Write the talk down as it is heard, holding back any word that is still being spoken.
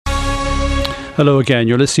Hello again.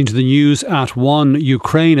 You're listening to the news at 1.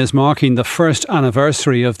 Ukraine is marking the first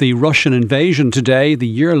anniversary of the Russian invasion today. The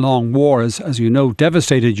year-long war has, as you know,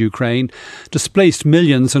 devastated Ukraine, displaced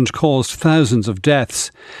millions and caused thousands of deaths.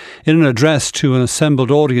 In an address to an assembled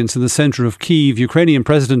audience in the centre of Kyiv, Ukrainian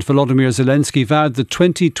President Volodymyr Zelensky vowed that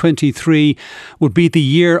 2023 would be the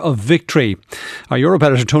year of victory. Our Europe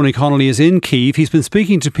editor Tony Connolly is in Kyiv. He's been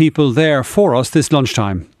speaking to people there for us this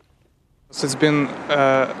lunchtime. It's been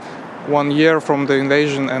 1 year from the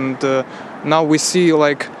invasion, and now we see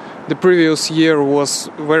like the previous year was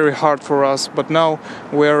very hard for us, but now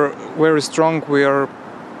we're very strong. We are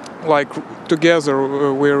like together.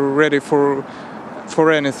 We're ready for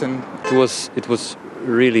anything. It was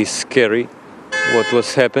really scary what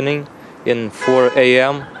was happening in 4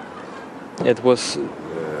 a.m. It was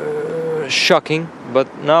shocking, but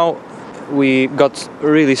now we got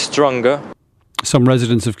really stronger. Some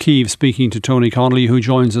residents of Kyiv speaking to Tony Connolly, who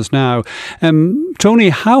joins us now. Tony,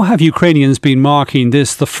 how have Ukrainians been marking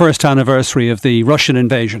this, the first anniversary of the Russian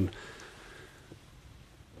invasion?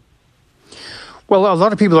 Well, a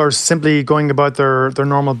lot of people are simply going about their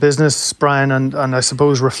normal business, Brian, and I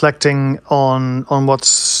suppose reflecting on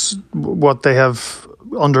what they have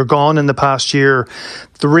undergone in the past year.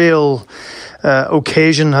 The real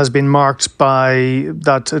occasion has been marked by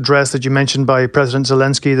that address that you mentioned by President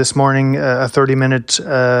Zelensky this morning, a 30-minute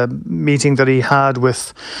meeting that he had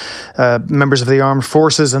with members of the armed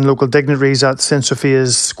forces and local dignitaries at St.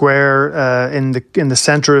 Sophia's Square in the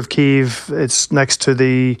centre of Kyiv. It's next to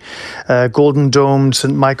the Golden Domed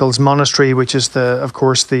St. Michael's Monastery, which is of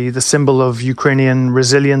course the symbol of Ukrainian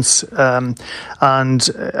resilience, and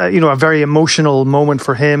a very emotional moment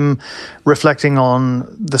for him, reflecting on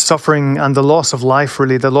the suffering and the loss of life.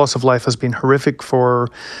 Really, the loss of life has been horrific for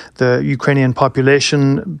the Ukrainian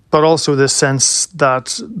population, but also this sense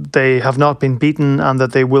that they have not been beaten and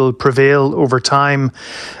that they will prevail over time.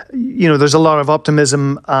 There's a lot of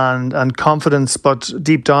optimism and confidence, but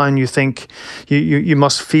deep down you think you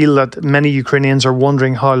must feel that many Ukrainians are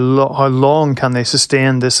wondering how long can they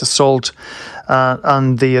sustain this assault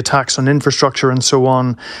and the attacks on infrastructure and so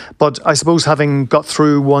on. But I suppose having got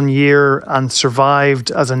through 1 year and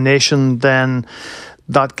survived as a nation, then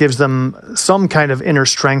that gives them some kind of inner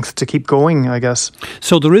strength to keep going, I guess.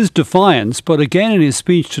 So there is defiance, but again in his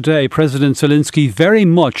speech today, President Zelensky very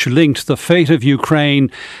much linked the fate of Ukraine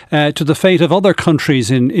to the fate of other countries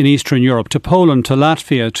in Eastern Europe, to Poland, to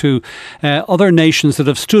Latvia, to other nations that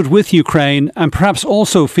have stood with Ukraine and perhaps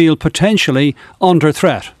also feel potentially under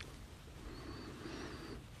threat.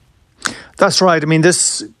 That's right. I mean,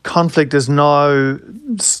 this conflict is now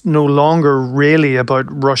no longer really about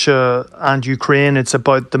Russia and Ukraine. It's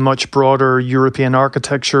about the much broader European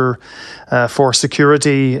architecture for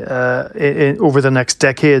security over the next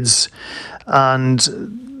decades. And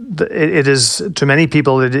it is, to many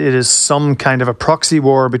people, it is some kind of a proxy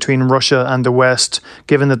war between Russia and the West,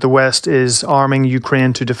 given that the West is arming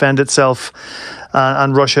Ukraine to defend itself,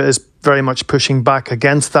 and Russia is very much pushing back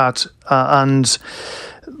against that. And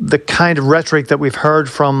the kind of rhetoric that we've heard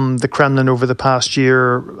from the Kremlin over the past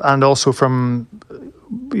year, and also from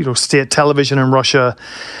state television in Russia,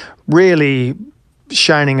 really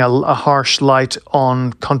shining a harsh light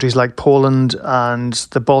on countries like Poland and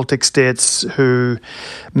the Baltic states, who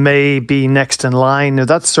may be next in line. Now,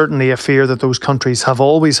 that's certainly a fear that those countries have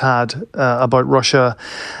always had about Russia,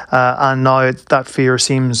 and now that fear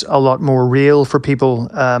seems a lot more real for people.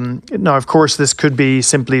 Now, of course, this could be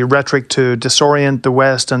simply rhetoric to disorient the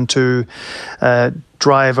West and to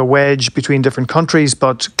drive a wedge between different countries,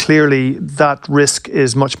 but clearly that risk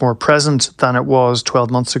is much more present than it was 12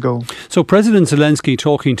 months ago. So President Zelensky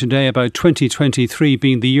talking today about 2023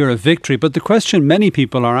 being the year of victory, but the question many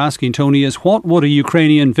people are asking, Tony, is what would a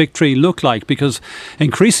Ukrainian victory look like? Because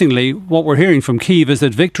increasingly what we're hearing from Kyiv is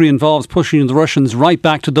that victory involves pushing the Russians right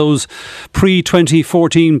back to those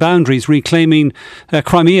pre-2014 boundaries, reclaiming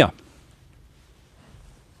Crimea.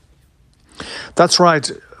 That's right.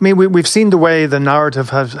 I mean, we've seen the way the narrative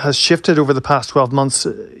has shifted over the past 12 months.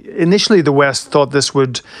 Initially, the West thought this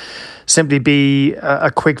would simply be a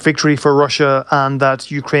quick victory for Russia, and that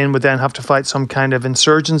Ukraine would then have to fight some kind of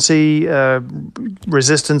insurgency,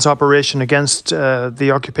 resistance operation against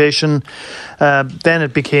the occupation. Then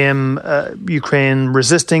it became Ukraine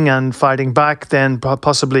resisting and fighting back. Then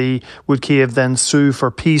possibly would Kyiv then sue for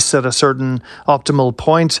peace at a certain optimal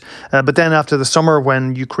point. But then after the summer,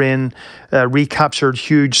 when Ukraine recaptured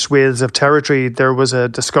huge swathes of territory, there was a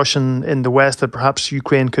discussion in the West that perhaps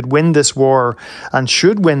Ukraine could win this war and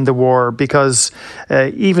should win the war, because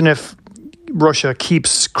even if Russia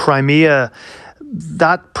keeps Crimea,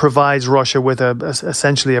 that provides Russia with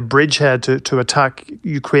essentially a bridgehead to attack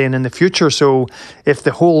Ukraine in the future. So if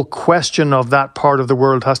the whole question of that part of the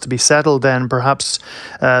world has to be settled, then perhaps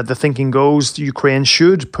the thinking goes Ukraine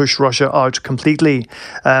should push Russia out completely.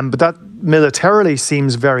 But that militarily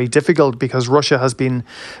seems very difficult because Russia has been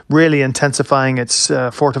really intensifying its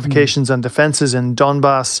fortifications and defences in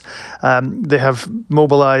Donbass. They have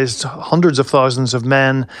mobilised hundreds of thousands of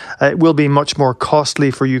men. It will be much more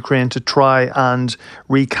costly for Ukraine to try and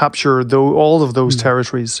recapture all of those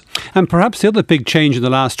territories. And perhaps the other big change in the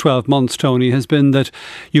last 12 months, Tony, has been that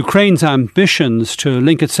Ukraine's ambitions to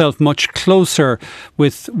link itself much closer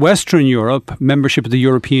with Western Europe, membership of the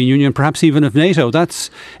European Union, perhaps even of NATO, that's,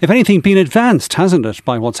 if anything, been advanced, hasn't it,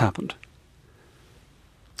 by what's happened?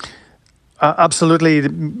 Absolutely.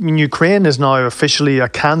 Ukraine is now officially a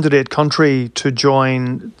candidate country to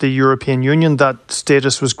join the European Union. That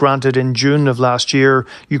status was granted in June of last year.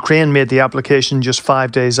 Ukraine made the application just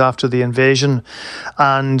 5 days after the invasion.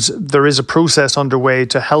 And there is a process underway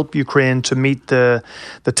to help Ukraine to meet the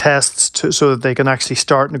tests so that they can actually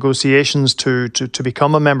start negotiations to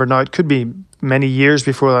become a member. Now, it could be many years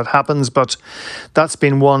before that happens, but that's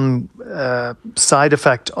been one side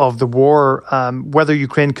effect of the war. Whether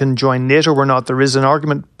Ukraine can join NATO or not, there is an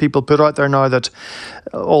argument people put out there now that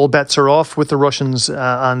all bets are off with the Russians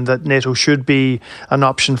and that NATO should be an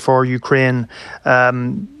option for Ukraine.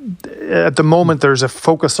 At the moment, there's a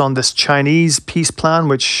focus on this Chinese peace plan,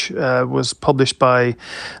 which was published by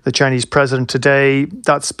the Chinese president today.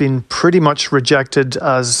 That's been pretty much rejected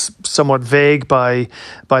as somewhat vague by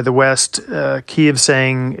the West. Kyiv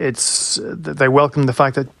saying they welcome the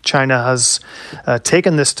fact that China has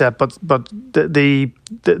taken this step, but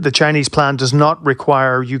the Chinese plan does not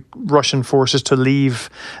require Russian forces to leave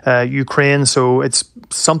Ukraine, so it's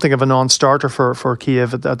something of a non-starter for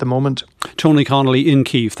Kyiv at the moment. Tony Connolly in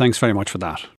Kyiv, thanks very much for that.